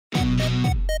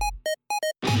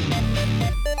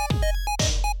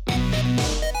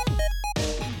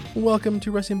Welcome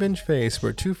to Wrestling Binge Face,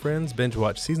 where two friends binge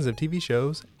watch seasons of TV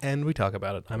shows and we talk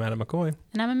about it. I'm Adam McCoy.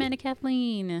 And I'm Amanda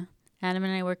Kathleen. Adam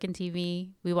and I work in TV.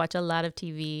 We watch a lot of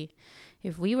TV.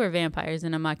 If we were vampires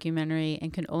in a mockumentary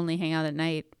and could only hang out at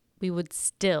night, we would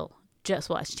still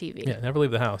just watch TV. Yeah, never leave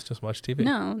the house, just watch TV.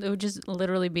 No, it would just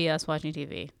literally be us watching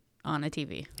TV on a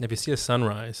TV. If you see a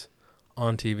sunrise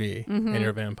on TV and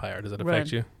you're a vampire, does it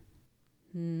affect you?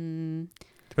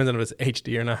 Depends on if it's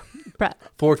HD or not.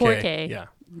 4K. Yeah.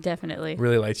 Definitely.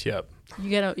 Really lights you up. You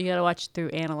gotta watch through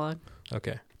analog.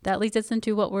 Okay. That leads us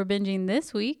into what we're binging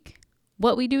this week.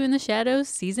 What We Do in the Shadows,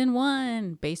 Season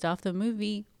 1, based off the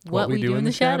movie What We Do in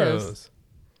the Shadows.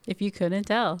 If you couldn't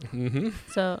tell. Mm-hmm.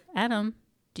 So, Adam,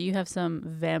 do you have some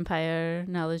vampire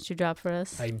knowledge to drop for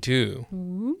us? I do.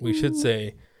 Ooh. We should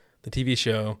say the TV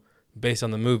show based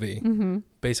on the movie,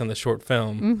 based on the short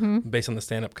film, based on the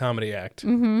stand-up comedy act,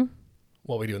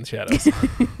 What We Do in the Shadows.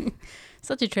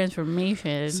 Such a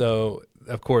transformation. So,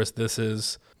 of course, this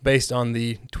is based on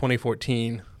the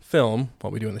 2014 film,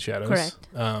 What We Do in the Shadows.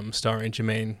 Correct. Starring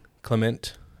Jermaine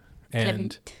Clement.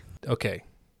 And, okay,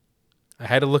 I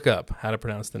had to look up how to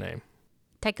pronounce the name.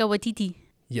 Taika Waititi.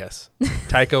 Yes.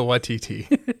 Taika Waititi.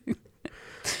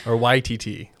 Or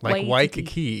YTT. Like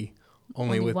Waikiki,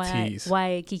 only with T's.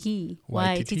 Waikiki.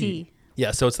 Yeah,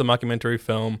 so it's the mockumentary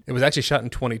film. It was actually shot in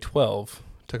 2012.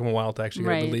 Took them a while to actually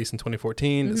get released in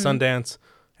 2014 at Sundance.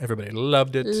 Everybody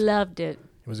loved it. Loved it.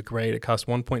 It was great. It cost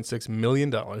 $1.6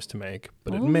 million to make,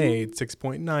 but it made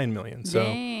 $6.9 million. So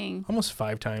Dang. almost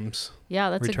 5 times. Yeah,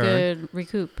 that's return, a good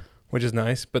recoup. Which is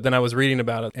nice. But then I was reading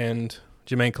about it, and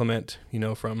Jermaine Clement,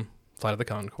 from Flight of the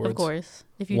Conchords. Of course.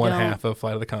 If you One don't, half of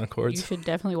Flight of the Conchords. you should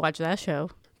definitely watch that show.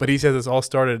 But he says this all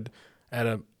started at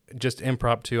a just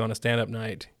impromptu on a stand-up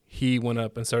night. He went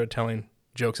up and started telling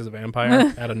jokes as a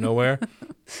vampire out of nowhere.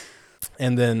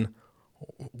 And then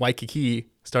Waikiki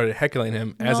started heckling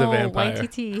him as a vampire.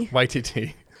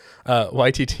 YTT.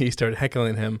 YTT started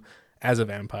heckling him as a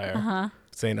vampire,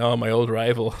 saying, "Oh, my old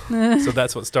rival." So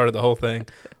that's what started the whole thing.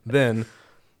 Then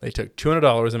they took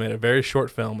 $200 and made a very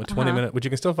short film, a 20-minute, which you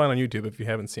can still find on YouTube if you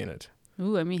haven't seen it.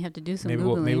 Ooh, I may have to do some Maybe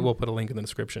Googling. we'll put a link in the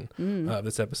description of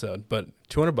this episode. But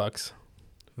 $200,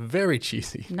 very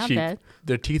cheesy. Not cheap. bad.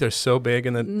 Their teeth are so big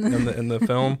in the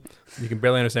film, you can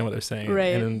barely understand what they're saying.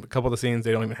 Right. And in a couple of the scenes,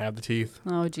 they don't even have the teeth.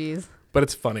 Oh, geez. But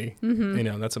it's funny.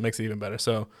 That's what makes it even better.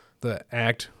 So the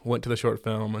act went to the short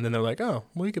film, and then they're like, oh,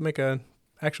 well, you could make an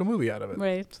actual movie out of it.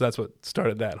 Right. So that's what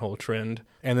started that whole trend.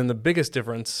 And then the biggest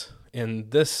difference in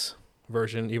this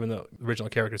version, even though the original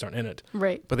characters aren't in it,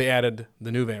 Right. but they added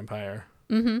the new vampire,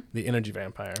 the energy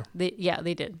vampire. They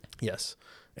did. Yes.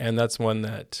 And that's one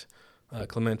that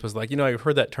Clement was like, I've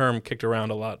heard that term kicked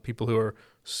around a lot. People who are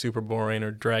super boring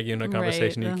or drag you into a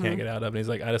conversation you can't get out of. And he's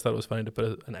like, I just thought it was funny to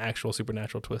put an actual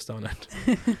supernatural twist on it.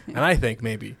 And I think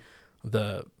maybe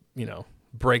the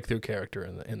breakthrough character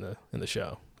in the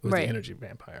show was the energy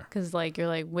vampire. Because you're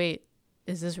like, wait,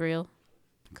 is this real?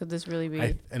 Could this really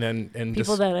be? And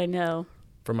people that I know.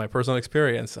 From my personal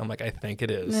experience, I'm like, I think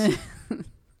it is.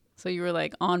 So you were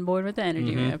on board with the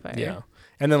energy vampire. Yeah.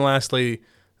 And then lastly,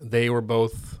 they were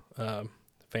both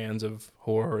fans of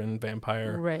horror and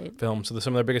vampire films. So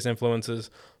some of their biggest influences: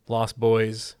 Lost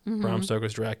Boys, Bram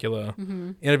Stoker's Dracula,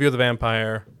 Interview with the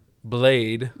Vampire,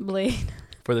 Blade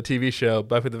for the TV show,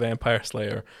 Buffy the Vampire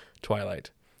Slayer,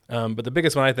 Twilight. But the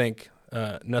biggest one, I think,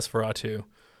 Nosferatu,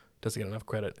 doesn't get enough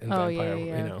credit in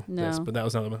vampire. This, but that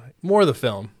was another one. More of the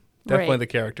film, definitely the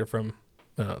character from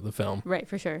the film. Right,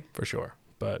 for sure. For sure.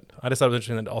 But I just thought it was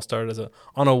interesting that it all started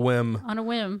on a whim.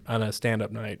 On a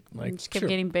stand-up night. It just kept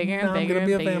getting bigger and bigger. I'm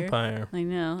going to be a vampire. I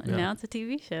know. And now it's a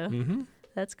TV show.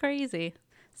 That's crazy.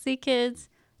 See, kids.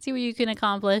 See what you can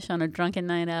accomplish on a drunken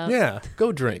night out. Yeah.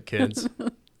 Go drink, kids.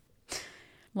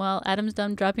 Well, Adam's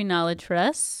done dropping knowledge for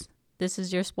us. This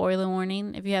is your spoiler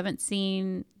warning. If you haven't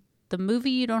seen the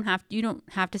movie, you don't have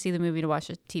to see the movie to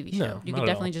watch a TV show. No, you can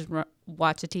definitely just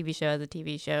watch a TV show as a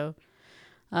TV show.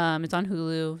 It's on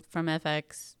Hulu from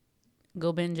FX.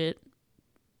 Go binge it.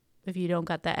 If you don't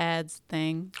got the ads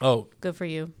thing, good for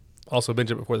you. Also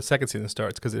binge it before the second season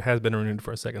starts because it has been renewed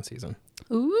for a second season.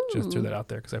 Ooh. Just threw that out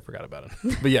there because I forgot about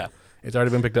it. But yeah, it's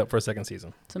already been picked up for a second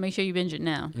season. So make sure you binge it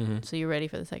now so you're ready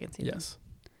for the second season. Yes.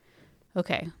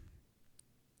 Okay.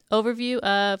 Overview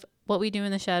of What We Do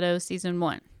in the Shadows Season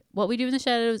 1. What We Do in the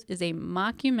Shadows is a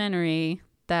mockumentary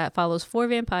that follows 4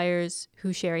 vampires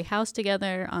who share a house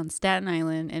together on Staten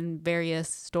Island and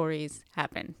various stories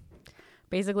happen.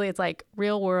 Basically, it's like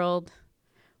real world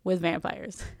with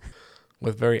vampires.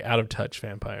 With very out of touch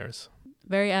vampires.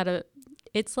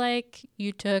 It's like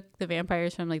you took the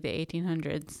vampires from the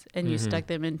 1800s and you stuck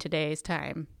them in today's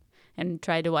time and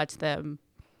tried to watch them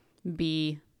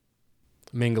be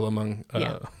mingle among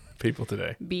Yeah. people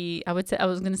today. I was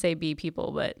going to say be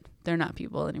people, but they're not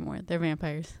people anymore. They're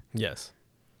vampires. Yes.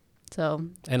 So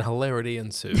And hilarity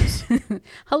ensues.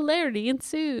 hilarity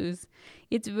ensues.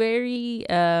 It's very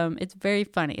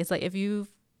funny. It's like if you've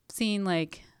seen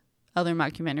like other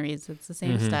mockumentaries, it's the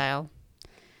same Mhm. style.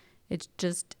 It's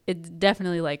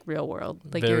definitely like real world.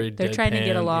 Like Very they're trying to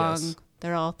get deadpan, along. yes.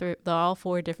 They're all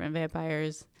 4 different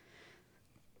vampires.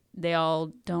 They all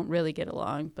don't really get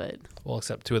along, but Well,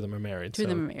 except 2 of them are married. two of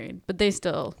them are married. But they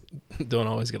still don't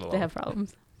always get along. they have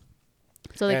problems.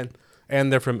 So like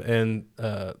and they're from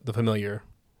the familiar.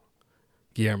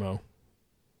 Guillermo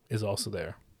is also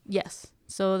there. yes.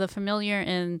 So the familiar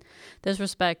in this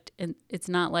respect, and it's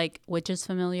not like Witch's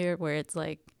familiar where it's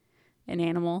like an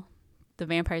animal. The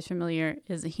vampire's familiar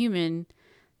is a human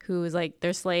who is like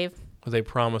their slave They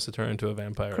promise to turn into a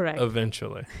vampire. Correct.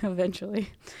 Eventually. eventually.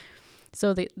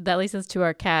 So that leads us to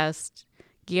our cast.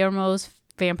 Guillermo's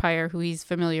vampire, who he's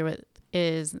familiar with,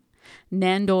 is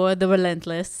Nandor the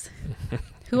Relentless,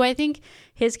 who I think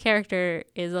his character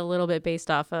is a little bit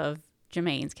based off of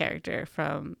Jermaine's character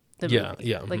from the movie.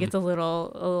 Yeah. Like it's a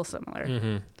little similar.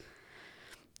 Mm-hmm.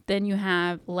 Then you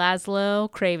have Laszlo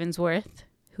Cravensworth,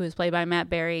 who is played by Matt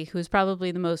Berry, who is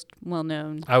probably the most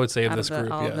well-known I would say of out this of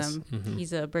group, all yes. of them. Mm-hmm.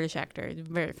 He's a British actor. He's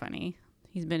very funny.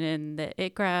 He's been in the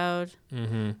It Crowd.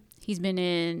 Mm-hmm. He's been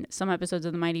in some episodes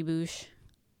of The Mighty Boosh.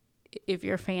 If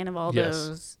you're a fan of all Yes.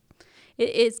 those,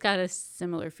 it's got a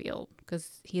similar feel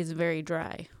because he has a very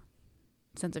dry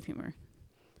sense of humor.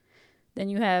 Then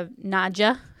you have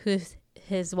Nadja, who's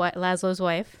Laszlo's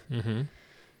wife. Mm-hmm.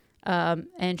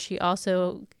 And she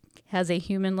also has a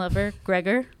human lover,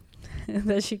 Gregor,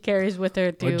 that she carries with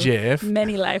her through Jeff.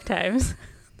 many lifetimes.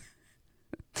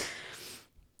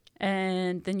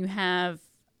 And then you have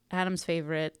Adam's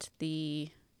favorite, the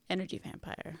energy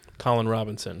vampire, Colin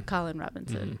Robinson. Colin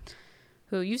Robinson, Mhm.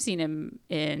 who you've seen him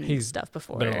in He's stuff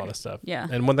before. Been in a lot of stuff. Yeah.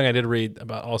 And one thing I did read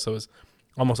about also is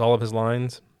almost all of his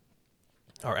lines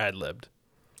are ad-libbed.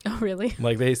 Oh, really?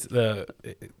 Like they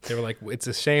were like, it's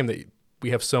a shame that we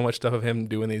have so much stuff of him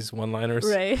doing these one-liners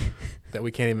Right. that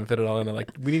we can't even fit it all in. They're like,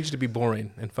 we need you to be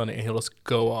boring and funny, and he'll just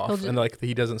go off, and like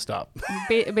he doesn't stop.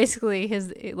 Basically,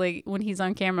 his like when he's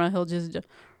on camera, he'll just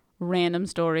random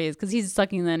stories because he's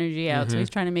sucking the energy out, so Mhm. he's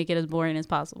trying to make it as boring as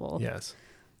possible. Yes.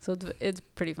 So it's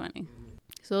pretty funny.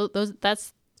 So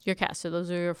that's your cast. So those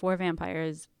are your 4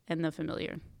 vampires and the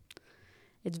familiar.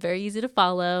 It's very easy to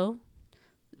follow.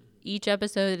 Each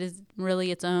episode is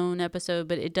really its own episode,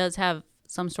 but it does have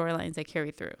some storylines that carry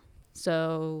through.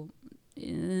 So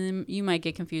you might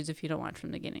get confused if you don't watch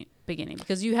from the beginning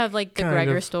because you have like the Kind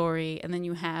Gregor of. story, and then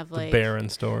you have like The Baron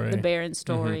story. the Baron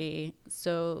story.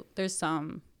 So there's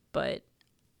some, but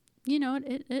you know,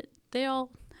 they all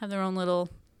have their own little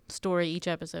story each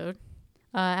episode.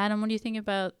 Adam, what do you think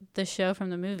about the show from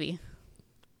the movie?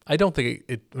 I don't think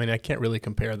I mean, I can't really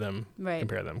compare them Right.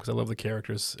 because I love the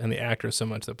characters and the actors so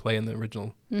much that play in the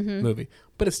original Mm-hmm. movie.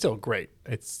 But it's still great.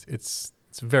 It's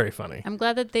very funny. I'm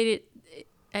glad that they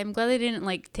didn't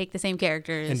like take the same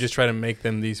characters And just try to make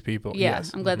them these people. Yeah,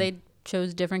 Yes. I'm glad Mhm. they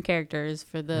chose different characters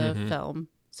for the Mhm. film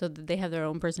so that they have their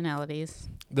own personalities.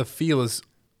 The feel is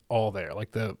all there.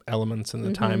 Like the elements and the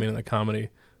Mhm. timing and the comedy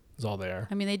is all there.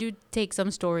 I mean, they do take some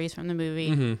stories from the movie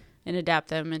Mm-hmm. and adapt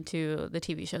them into the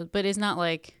TV shows, but it's not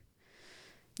like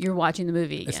you're watching the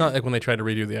movie again. It's not like when they tried to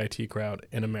redo the IT Crowd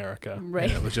in America. Right.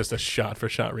 And it was just a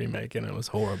shot-for-shot remake, and it was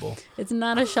horrible. It's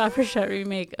not a shot-for-shot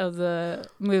remake of the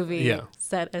movie Yeah.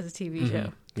 set as a TV Mhm.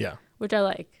 show, Yeah. which I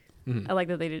like. Mhm. I like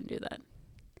that they didn't do that.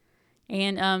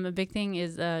 And a big thing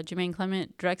is Jermaine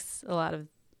Clement directs a lot of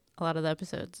the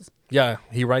episodes. Yeah,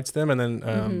 he writes them, and then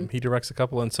Mhm. he directs a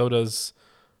couple, and so does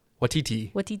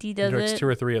Watiti. Watiti He does directs it. 2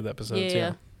 or 3 of the episodes.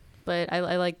 Yeah. But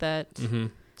I like that. Mm-hmm.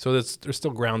 So they're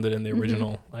still grounded in the Mhm.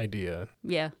 original idea.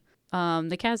 Yeah.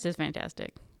 The cast is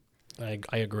fantastic. I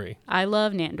agree. I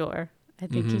love Nandor. I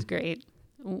think Mhm. he's great.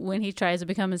 When he tries to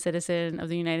become a citizen of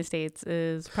the United States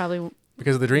is probably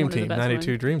Because of the Dream One of the Team, best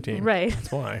 92 ones. Dream Team. right.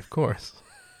 That's why, of course.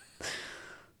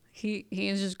 He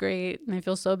is just great, and I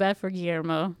feel so bad for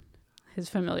Guillermo, his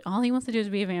family. All he wants to do is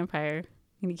be a vampire,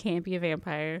 and he can't be a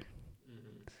vampire.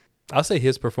 I'll say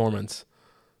his performance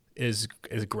is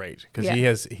great because Yeah.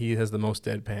 he has the most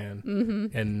deadpan Mm-hmm.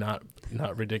 and not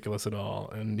ridiculous at all,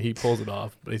 and he pulls it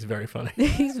off. But he's very funny.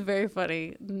 He's very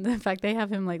funny. The fact they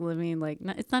have him like living like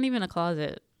it's not even a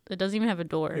closet. It doesn't even have a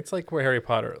door. It's like where Harry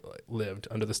Potter lived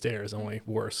under the stairs, only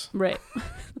worse. Right.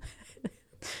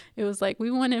 It was like we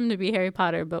want him to be Harry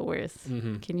Potter, but worse.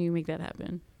 Mm-hmm. Can you make that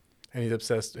happen? And he's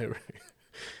obsessed.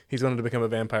 He's wanted to become a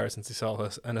vampire since he saw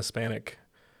an Hispanic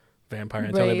vampire,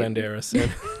 Antonio Right. Banderas.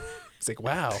 And It's like,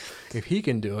 wow, if he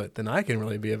can do it, then I can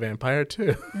really be a vampire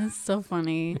too. It's so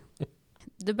funny.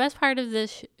 The best part of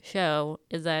this show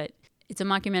is that it's a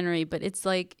mockumentary, but it's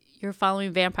like you're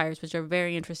following vampires, which are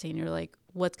very interesting. You're like,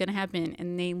 what's going to happen?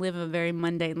 And they live a very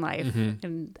mundane life. Mm-hmm.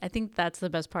 And I think that's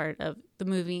the best part of the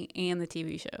movie and the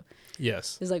TV show.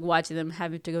 Yes. Is like watching them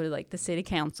having to go to like the city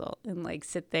council and like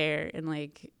sit there and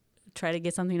like try to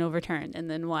get something overturned, and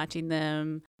then watching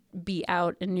them be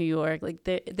out in New York, like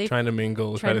they trying to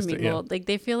mingle, like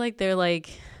they feel like they're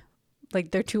like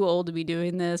they're too old to be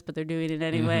doing this, but they're doing it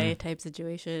anyway, type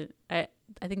situation. I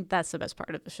think that's the best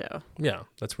part of the show. Yeah,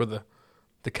 that's where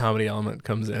the comedy element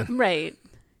comes in. Right.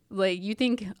 Like you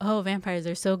think, oh, vampires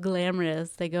are so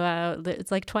glamorous. They go out.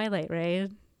 It's like Twilight,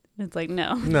 right? It's like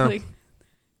no. Like,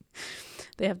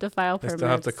 they have to file permits. They still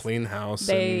have to clean house.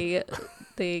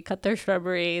 They cut their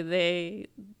shrubbery. They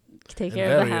take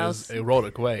care of the house.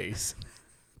 Erotic ways.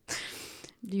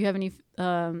 Do you have any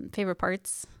favorite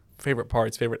parts?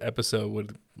 Favorite episode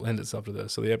would lend itself to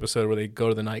this. So the episode where they go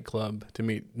to the nightclub to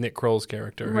meet Nick Kroll's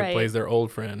character, who plays their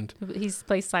old friend. He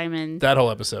plays Simon. That whole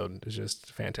episode is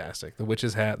just fantastic. The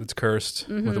witch's hat that's cursed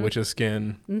with the witch's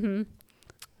skin. Mm-hmm.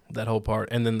 That whole part,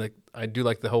 and then I do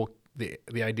like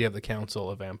the idea of the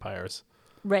council of vampires.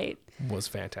 Right. Was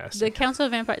fantastic. The council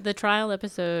of vampires. The trial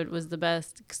episode was the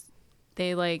best.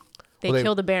 They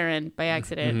kill the Baron by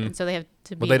accident, and so they have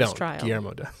to be in this trial.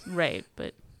 Guillermo does. Right,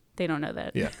 but they don't know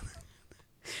that. Yeah.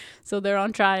 So they're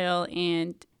on trial,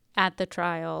 and at the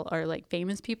trial are like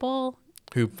famous people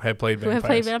who have played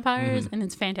vampires, mm-hmm. and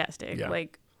it's fantastic. Yeah.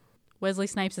 Like Wesley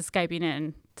Snipes is Skyping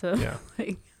in to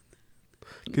because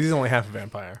he's only half a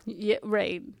vampire. Yeah,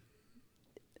 right.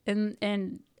 And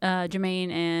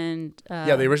Jermaine and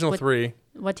the original three.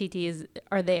 Watiti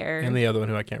are there, and the other one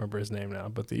who I can't remember his name now,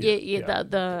 but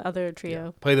the other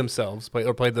trio play themselves, play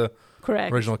the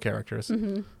correct original characters,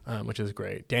 mm-hmm. Which is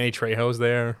great. Danny Trejo's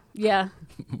there. Yeah.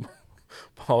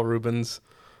 Paul Rubens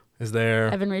is there.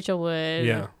 Evan Rachel Wood.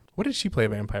 Yeah. What did she play a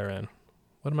vampire in?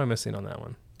 What am I missing on that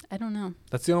one? I don't know.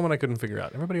 That's the only one I couldn't figure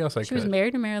out. Everybody else She was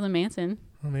married to Marilyn Manson.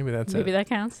 Well, maybe that's maybe that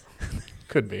counts.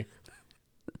 Could be.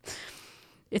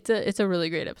 It's a really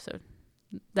great episode.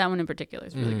 That one in particular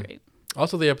is really great.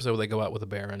 Also, the episode where they go out with the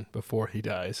Baron before he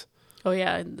dies. Oh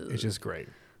yeah, it's just great.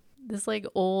 This like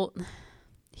old,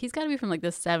 he's got to be from like the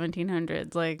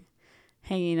 1700s, like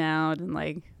hanging out and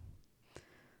like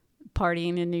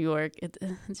partying in New York.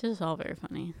 It's just all very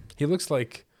funny. He looks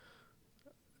like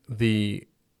the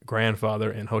grandfather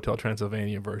in Hotel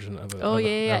Transylvania version of a.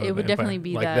 It would definitely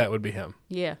be like that would be him.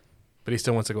 Yeah. But he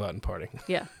still wants to go out and party.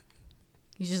 Yeah.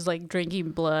 He's just like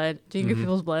drinking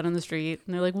people's blood on the street,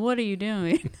 and they're like, "What are you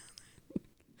doing?"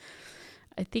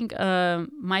 I think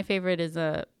my favorite is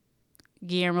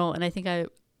Guillermo, and I think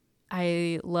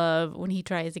I love when he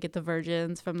tries to get the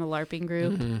virgins from the LARPing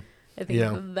group. Mm-hmm. I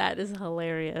think that is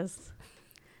hilarious,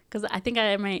 because I think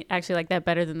I might actually like that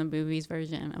better than the movies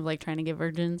version of like trying to get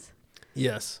virgins.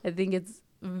 Yes, I think it's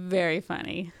very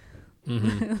funny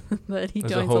mm-hmm. that he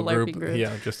joins the LARPing group.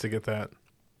 Yeah, just to get that.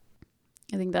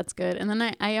 I think that's good. And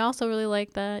then I also really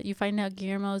like that you find out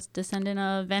Guillermo's descendant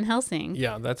of Van Helsing.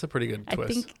 Yeah, that's a pretty good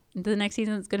twist. I think the next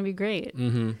season is going to be great.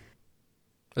 Mm-hmm.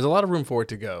 There's a lot of room for it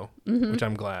to go, which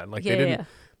I'm glad. Like they didn't.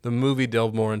 The movie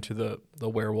delved more into the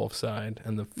werewolf side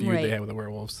and the feud they had with the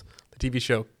werewolves. The TV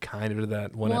show kind of did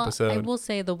that one episode. I will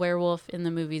say the werewolf in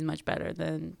the movie is much better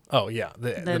than. Oh yeah,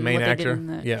 the main actor. In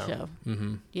the show.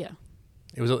 Mm-hmm. Yeah.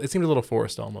 It seemed a little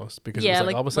forced almost because it was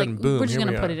like all of a sudden, boom, we're just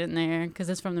going to put it in there because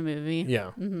it's from the movie.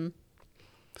 Yeah. Mm-hmm.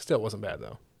 Still wasn't bad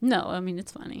though. No, I mean,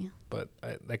 it's funny. But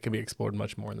that could be explored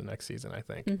much more in the next season, I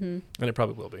think. Mm-hmm. And it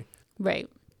probably will be. Right.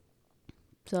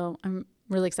 So I'm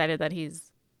really excited that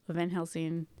he's a Van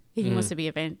Helsing. He wants to be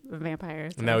a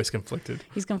vampire. So and now he's conflicted.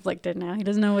 He's conflicted now. He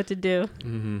doesn't know what to do.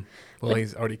 Mm-hmm. Well,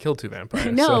 he's already killed 2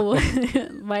 vampires. No,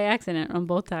 by accident on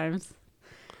both times.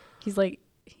 He's like,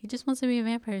 he just wants to be a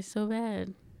vampire so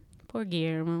bad. Poor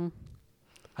Guillermo.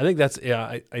 I think that's,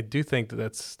 I do think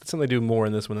that's something they do more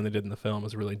in this one than they did in the film,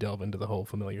 is really delve into the whole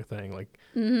familiar thing. Like,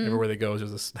 everywhere they go,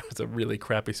 there's a really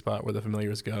crappy spot where the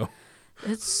familiars go.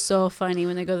 It's so funny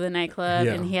when they go to the nightclub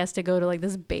and he has to go to like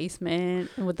this basement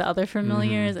with the other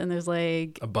familiars and there's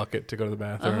like a bucket to go to the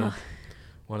bathroom.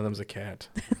 One of them's a cat.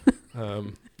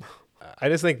 I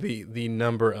just think the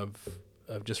number of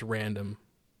just random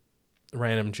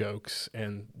jokes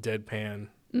and deadpan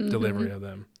delivery of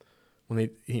them. When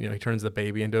he turns the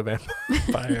baby into a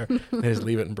vampire and just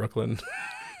leave it in Brooklyn.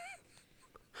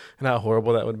 And how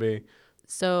horrible that would be.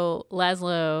 So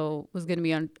Laszlo was going to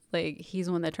be on, like, he's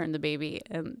the one that turned the baby,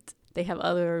 and they have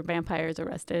other vampires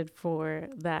arrested for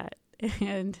that.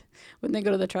 And when they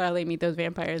go to the trial, they meet those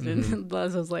vampires, and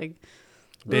Laszlo's like,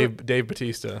 Dave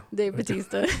Bautista. Dave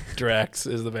Bautista. Drax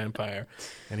is the vampire,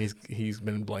 and he's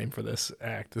been blamed for this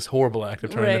horrible act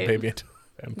of turning the baby into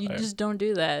a vampire. You just don't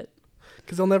do that.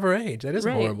 Because they'll never age. That is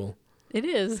horrible. It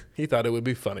is. He thought it would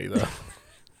be funny though.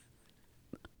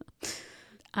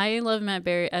 I love Matt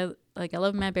Berry. I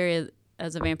love Matt Berry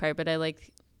as a vampire, but I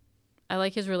like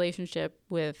his relationship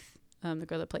with the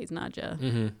girl that plays Nadja.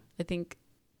 Mm-hmm. I think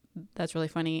that's really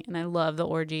funny, and I love the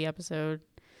orgy episode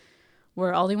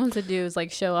where all he wants to do is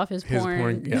like show off his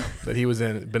porn. Yeah, that he was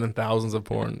been in thousands of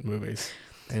porn movies,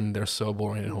 and they're so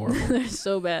boring and horrible. They're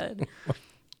so bad,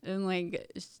 and like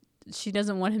she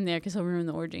doesn't want him there because he'll ruin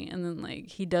the orgy, and then like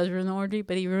he does ruin the orgy,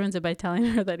 but he ruins it by telling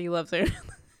her that he loves her.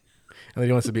 And then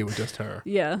he wants to be with just her.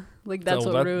 Yeah, like that's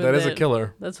so what ruins that is it. a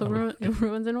killer. That's what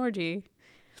ruins an orgy.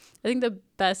 I think the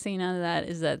best scene out of that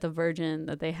is that the virgin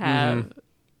that they have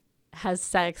has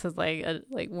sex with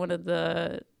like one of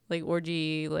the like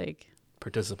orgy like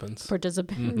participants. Because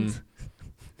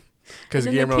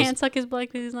they can't suck his blood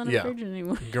because he's not a virgin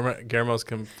anymore. Guillermo's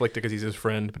conflicted because he's his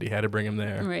friend, but he had to bring him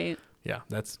there. Right. Yeah,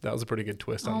 that was a pretty good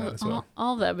twist on that as well.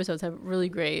 All of the episodes have really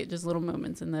great, just little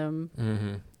moments in them.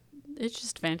 Mm-hmm. It's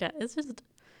just fantastic. It's just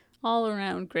all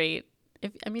around great.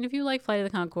 If you like Flight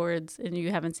of the Conchords and you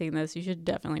haven't seen this, you should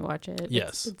definitely watch it.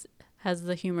 Yes, it has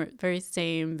the humor, very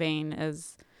same vein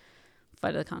as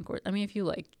Flight of the Conchords. I mean, if you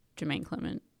like Jermaine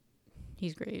Clement,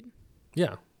 he's great.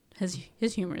 Yeah,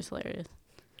 his humor is hilarious.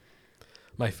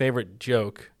 My favorite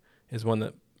joke is one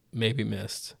that may be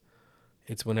missed.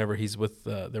 It's whenever he's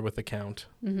they're with the Count,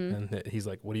 and he's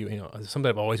like, "What do you know? Something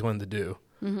I've always wanted to do."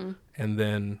 Mm-hmm. And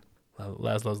then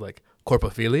Laszlo's like,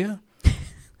 "Corpophilia,"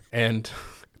 and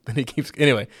then he keeps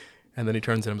anyway. And then he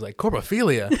turns to him and is like,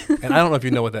 "Corpophilia," and I don't know if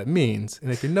you know what that means.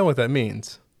 And if you know what that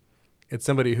means, it's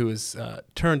somebody who is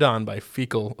turned on by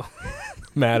fecal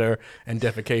matter and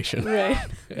defecation. Right.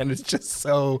 And it's just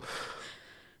so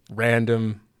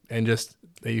random and just.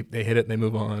 They hit it and they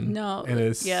move on. No. And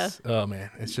oh man,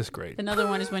 it's just great. Another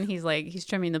one is when he's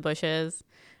trimming the bushes,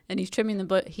 and he's trimming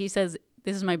the he says,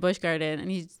 "This is my bush garden," and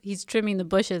he's trimming the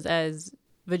bushes as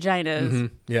vaginas. Mm-hmm.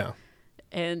 Yeah.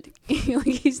 And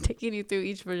he's taking you through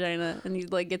each vagina, and he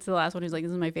like gets to the last one. He's like,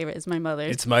 "This is my favorite. It's my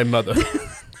mother's." It's my mother.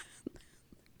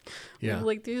 Yeah.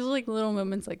 Like these like little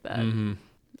moments like that. Mm-hmm.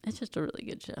 It's just a really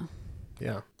good show.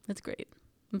 Yeah. It's great.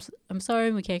 I'm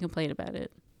sorry we can't complain about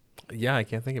it. Yeah, I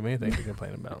can't think of anything to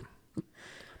complain about.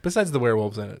 Besides the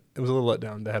werewolves in it. It was a little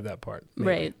letdown to have that part. Maybe.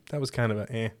 Right. That was kind of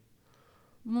a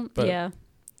But yeah.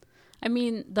 I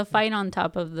mean, the fight on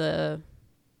top of the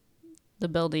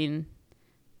building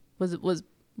was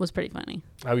pretty funny.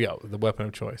 Oh yeah, the weapon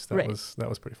of choice. That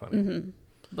was pretty funny. Mm-hmm.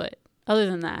 But other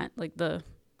than that, like the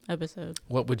episode.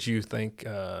 What would you think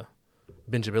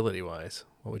bingeability wise?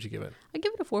 What would you give it? I'd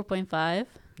give it a 4.5.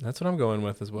 That's what I'm going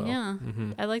with as well. Yeah.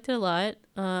 Mm-hmm. I liked it a lot.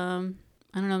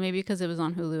 I don't know, maybe because it was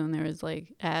on Hulu and there was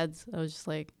like ads. I was just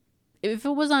like, if it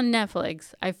was on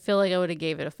Netflix, I feel like I would have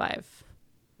gave it a 5.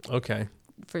 Okay.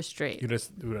 For straight. You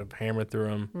would have hammered through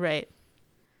them. Right.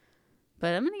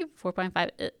 But I'm going to give it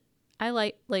 4.5. I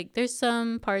like there's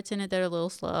some parts in it that are a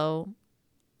little slow,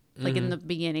 like in the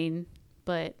beginning,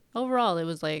 but overall it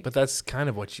was like. But that's kind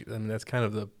of that's kind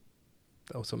of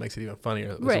that's what makes it even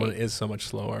funnier. Right. When it is so much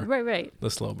slower. Right. The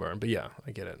slow burn. But yeah,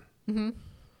 I get it. Mm-hmm.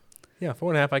 Yeah,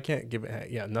 4.5. I can't give it.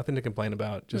 Yeah, nothing to complain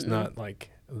about. Just not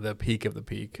like the peak of the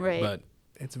peak. Right. But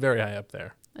it's very high up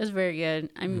there. It's very good.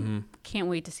 Can't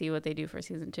wait to see what they do for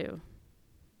season 2.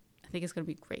 I think it's going to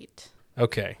be great.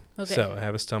 Okay. So I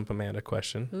have a Stump Amanda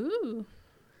question. Ooh.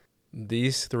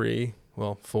 These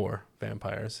 4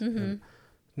 vampires.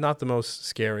 Not the most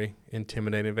scary,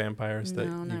 intimidating vampires that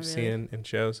you've seen in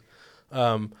shows.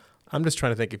 I'm just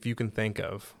trying to think if you can think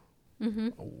of.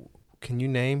 Can you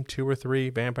name 2 or 3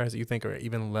 vampires that you think are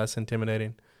even less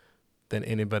intimidating than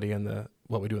anybody in the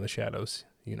What We Do in the Shadows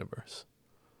universe?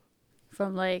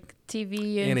 From like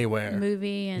TV and anywhere,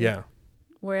 movie and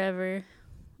wherever.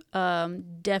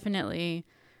 Definitely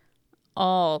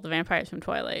all the vampires from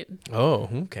Twilight. Oh,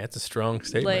 okay, that's a strong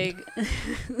statement.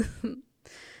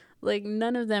 Like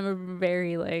none of them are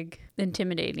very like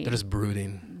intimidating. They're just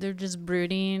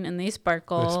brooding. And they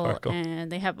sparkle.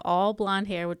 And they have all blonde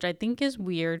hair, which I think is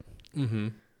weird.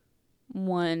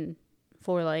 One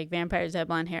for like vampires that have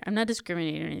blonde hair. I'm not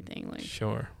discriminating or anything. Like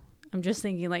sure. I'm just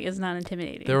thinking like it's not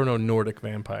intimidating. There were no Nordic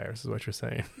vampires, is what you're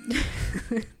saying.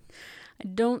 I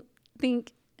don't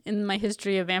think in my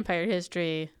history of vampire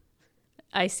history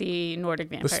I see Nordic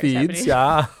vampires. The Swedes,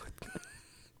 yeah.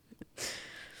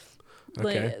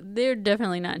 Okay. Like, they're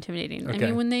definitely not intimidating. Okay. I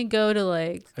mean, when they go to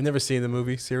like... I've never seen the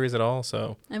movie series at all,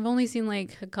 so... I've only seen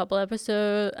like a couple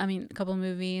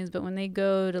movies, but when they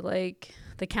go to like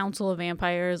the council of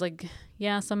vampires. Like,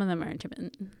 yeah, some of them are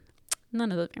intimidating.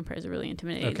 None of those vampires are really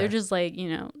intimidating. Okay. They're just like,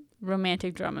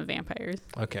 romantic drama vampires.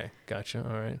 Okay, gotcha.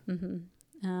 All right.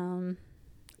 Mm-hmm.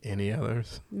 Any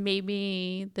others?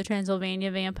 Maybe the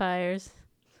Transylvania vampires.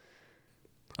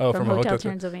 Oh, from Hotel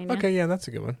Transylvania. Okay, yeah, that's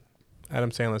a good one. Adam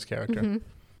Sandler's character. Mm-hmm.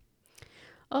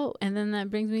 Oh, and then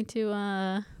that brings me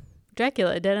to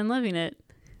Dracula, Dead and Loving It.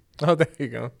 Oh, there you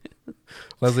go.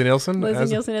 Leslie Nielsen?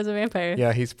 Nielsen as a vampire.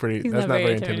 Yeah, he's He's that's not not very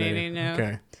very intimidating. no.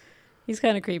 Okay. He's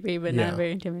kind of creepy, but Yeah. not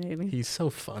very intimidating. He's so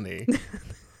funny.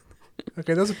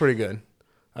 Okay, those are pretty good.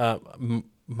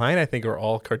 Mine, I think, are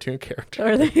all cartoon characters.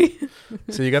 Are they?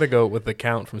 So you got to go with the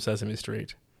Count from Sesame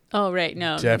Street. Oh, right.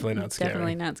 No. Definitely not scary.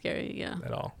 Definitely not scary, yeah.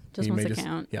 At all. Just He wants may to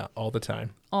count. Yeah, all the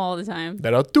time. All the time.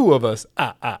 There are two of us.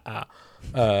 Count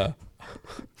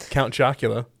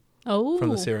Chocula Oh. from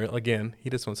the cereal. Again, he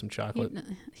just wants some chocolate.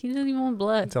 He doesn't even want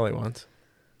blood. That's all he wants.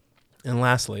 And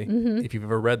lastly, if you've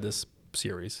ever read this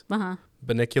series, Uh-huh.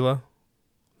 Bunnicula,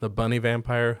 the bunny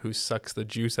vampire who sucks the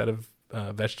juice out of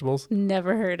vegetables.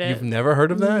 Never heard it. You've never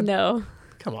heard of that? No.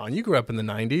 Come on, you grew up in the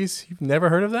 90s. You've never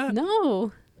heard of that?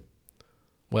 No.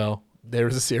 Well,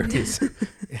 there's a series.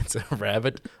 It's a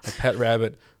rabbit, a pet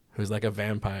rabbit, who's like a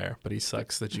vampire, but he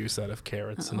sucks the juice out of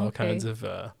carrots and all Okay. kinds of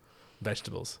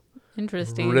vegetables.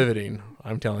 Interesting. Riveting.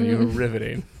 I'm telling you,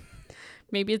 riveting.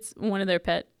 Maybe it's one of their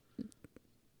pet.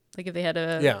 Like if they had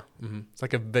a... Yeah. It's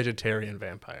like a vegetarian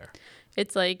vampire.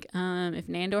 It's like if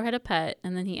Nandor had a pet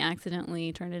and then he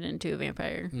accidentally turned it into a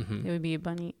vampire. Mm-hmm. It would be a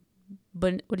bunny.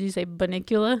 What did you say?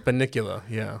 Bunnicula? Bunnicula,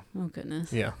 yeah. Oh,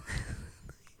 goodness. Yeah.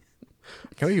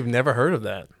 Can't believe you've never heard of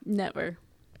that. Never.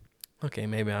 Okay,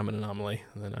 maybe I'm an anomaly.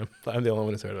 And then I'm the only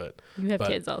one who's heard of it. You have But-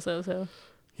 kids also, so...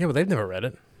 Yeah, but they've never read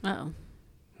it. Oh.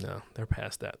 No, they're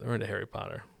past that. They're into Harry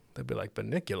Potter. They'd be like,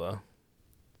 Bunnicula?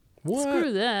 What?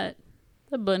 Screw that.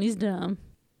 The bunny's dumb.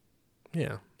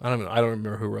 Yeah. I don't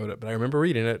remember who wrote it, but I remember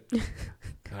reading it.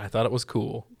 And I thought it was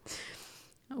cool.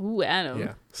 Ooh, Adam.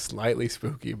 Yeah. Slightly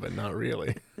spooky, but not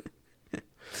really.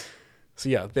 So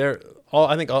yeah,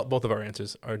 both of our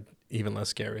answers are even less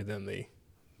scary than the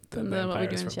Than what we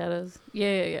do in the shadows.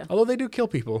 Yeah. Although they do kill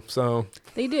people, so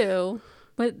They do.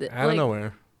 But out of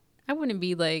nowhere. I wouldn't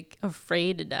be like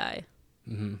afraid to die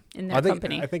Mm-hmm. in their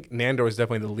company. I think Nandor is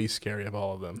definitely the least scary of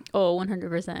all of them. Oh,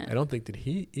 100%. I don't think did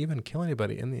he even kill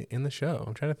anybody in the show.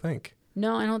 I'm trying to think.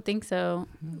 No, I don't think so.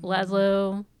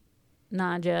 Laszlo,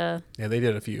 Nadja. Yeah, they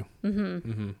did a few.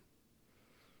 Mm-hmm.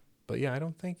 But yeah, I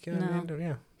don't think No. Nandor.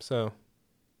 Yeah, so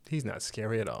he's not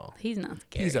scary at all. He's not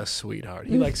scary. He's a sweetheart.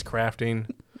 He likes crafting.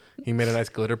 He made a nice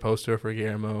glitter poster for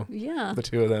Guillermo. Yeah. The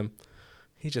two of them.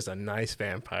 He's just a nice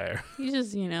vampire. He's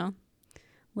just,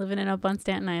 living it up on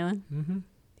Staten Island. Mm-hmm.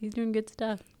 He's doing good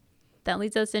stuff. That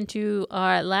leads us into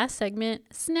our last segment,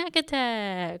 Snack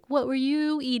Attack. What were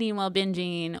you eating while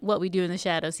binging What We Do in the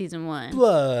Shadows Season 1?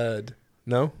 Blood.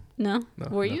 No? No? No.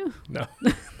 Were no, you? No.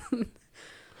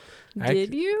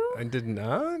 Did you? I did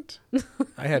not.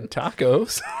 I had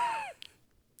tacos.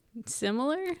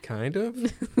 Similar? Kind of.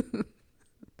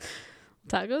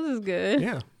 Tacos is good.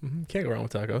 Yeah. Can't go wrong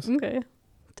with tacos. Okay.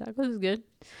 Tacos is good.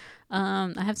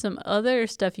 I have some other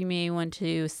stuff you may want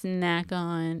to snack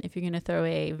on if you're going to throw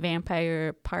a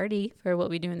vampire party for What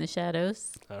We Do in the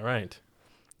Shadows. All right.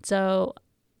 So,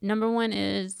 number one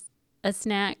is a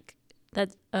snack that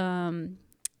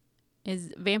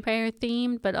is vampire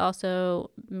themed, but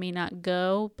also may not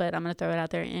go, but I'm going to throw it out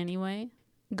there anyway.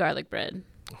 Garlic bread.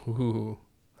 Ooh.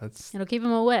 That's, It'll keep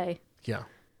them away. yeah.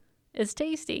 It's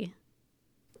tasty,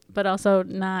 but also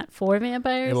not for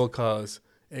vampires. It will cause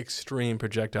extreme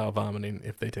projectile vomiting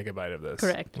if they take a bite of this.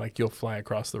 Correct. Like you'll fly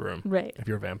across the room Right. if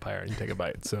you're a vampire and you take a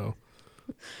bite. So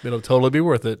it'll totally be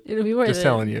worth it. It'll be worth it. Just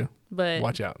telling you. But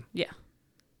Watch out.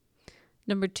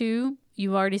 number two,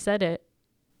 you already said it.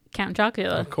 Count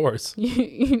Chocula. Of course.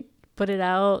 You put it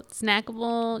out,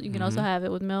 snackable. You can also Mhm. have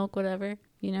it with milk, whatever.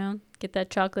 Get that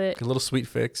chocolate. A little sweet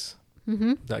fix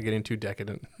Mm-hmm. without getting too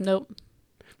decadent Nope,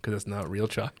 because it's not real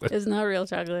chocolate. it's not real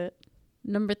chocolate.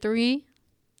 Number three,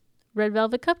 red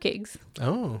velvet cupcakes.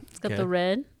 Oh. It's got the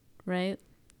red, right?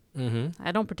 Mm-hmm.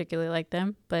 I don't particularly like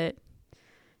them, but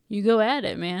you go at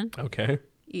it, man. Okay.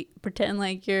 Pretend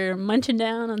like you're munching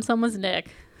down on someone's neck.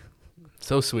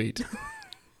 So sweet.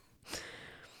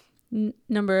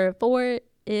 Number four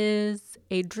is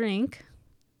a drink,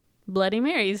 Bloody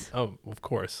Marys. Oh, of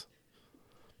course.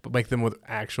 But make them with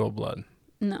actual blood.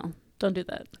 No, don't do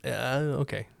that.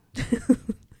 Okay.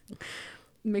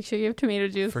 Make sure you have tomato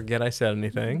juice. Forget I said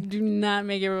anything. Do not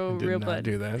make it Did real not blood.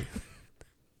 do that.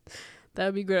 That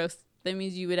would be gross. That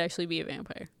means you would actually be a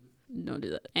vampire. Don't do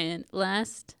that. And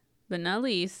last but not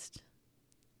least,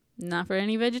 not for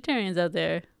any vegetarians out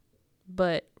there,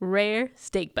 but rare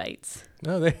steak bites.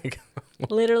 Oh, there you go.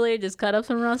 Literally, just cut up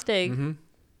some raw steak, Mm-hmm.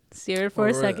 sear it for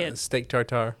a second. Steak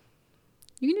tartare.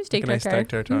 You can do steak Like a nice tartare.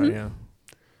 steak tartare, Mhm.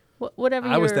 yeah. Whatever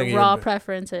I was your thinking raw of-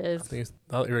 preference I is.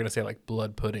 thought you were gonna say like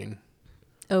blood pudding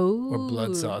Oh, or blood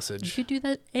You sausage, could do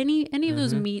that. Any of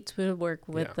those Mhm. meats would work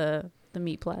with Yeah. the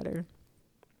meat platter.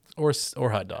 or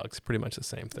hot dogs. Pretty much the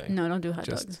same thing. No, don't do hot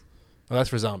Just- dogs. Well, that's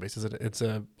for zombies. It's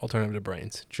a alternative to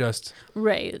brains. Just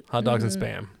Right. hot dogs Mhm. and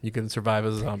spam. You can survive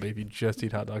as a zombie if you just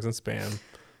eat hot dogs and spam.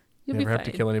 You'll you be never have fine.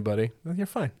 to kill anybody. Then you're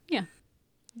fine.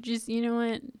 Just, you know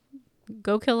what?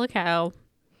 Go kill a cow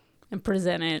and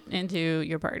present it into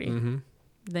your party. Mm-hmm.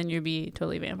 Then you'll be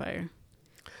totally vampire.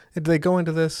 Did they go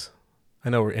into this? I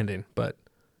know we're ending, but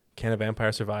can a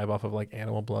vampire survive off of like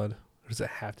animal blood? Or does it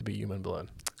have to be human blood?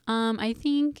 I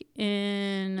think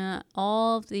in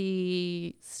all of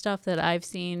the stuff that I've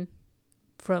seen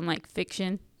from like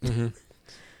fiction Mm-hmm.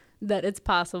 that it's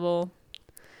possible.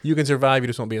 You can survive. You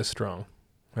just won't be as strong,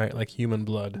 right? Like human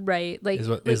blood Right. Like,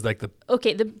 is like the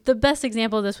okay, the best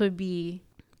example of this would be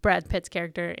Brad Pitt's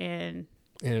character in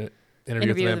interview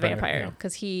with with the Vampire,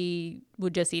 because he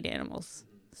would just eat animals.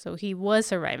 So he was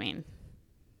surviving.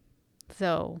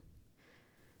 So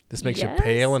This makes Yes. you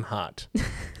pale and hot.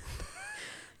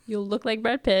 you'll look like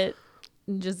Brad Pitt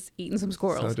just eating some So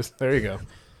squirrels. just there you go.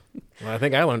 Well, I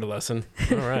think I learned a lesson.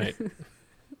 All right.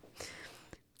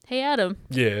 Hey, Adam,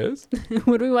 Yes.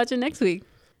 what are we watching next week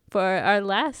for our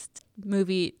last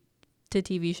movie to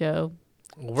TV show?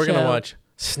 Well, we're gonna Show. watch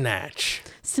Snatch,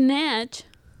 Snatch,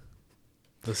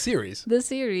 the series. the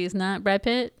series, not Brad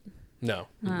Pitt. No.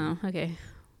 Oh, okay.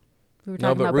 We were No,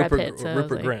 talking but about Rupert Brad Pitt. So I was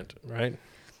like, Grint, right?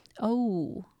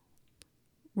 oh,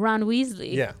 Ron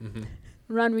Weasley. Yeah. Mm-hmm.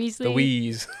 Ron Weasley. The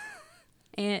Wheeze.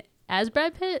 And as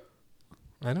Brad Pitt,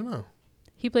 I don't know.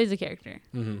 he plays a character.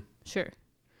 Mm-hmm. Sure.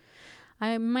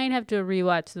 I might have to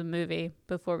rewatch the movie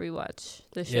before we watch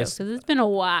the show Yes. because it's been a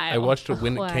while. I watched it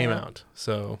when A it came while. out,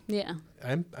 so Yeah.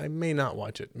 I may not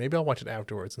watch it. Maybe I'll watch it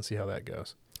afterwards and see how that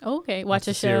goes. Okay. Watch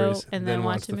the a show series, and then then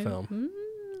watch watch the the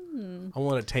movie. I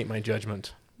want to taint my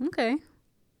judgment. Okay.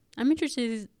 I'm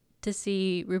interested to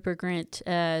see Rupert Grint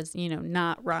as,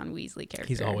 not Ron Weasley character.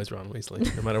 He's always Ron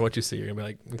Weasley. No matter what you see, you're gonna be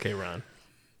like, okay, Ron.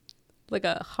 like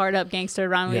a hard up gangster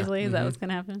Ron Yeah, Weasley. Is that mhm. what's going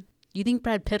to happen? You think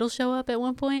Brad Pitt will show up at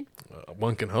one point?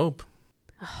 One can hope.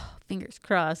 Fingers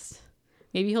crossed.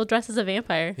 Maybe he'll dress as a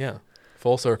vampire. Yeah.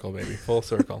 Full circle, baby. Full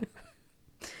circle.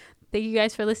 Thank you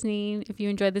guys for listening. If you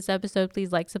enjoyed this episode,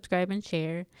 please like, subscribe, and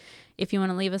share. If you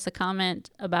want to leave us a comment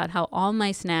about how all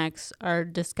my snacks are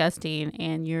disgusting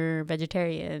and you're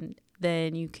vegetarian,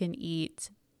 then you can eat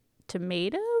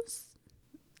tomatoes.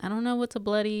 I don't know what's a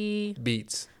bloody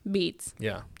Beats. beets.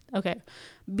 Yeah. Okay.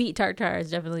 Beet tartare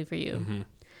is definitely for you. Mm-hmm.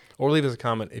 Or leave us a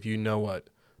comment if you know what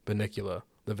Bunnicula,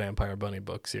 the Vampire Bunny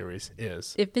book series,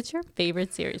 is. If it's your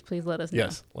favorite series, please let us know.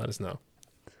 Yes. Let us know.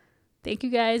 Thank you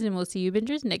guys, and we'll see you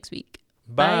bingers next week.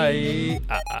 Bye.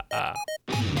 Ah, ah,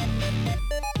 ah.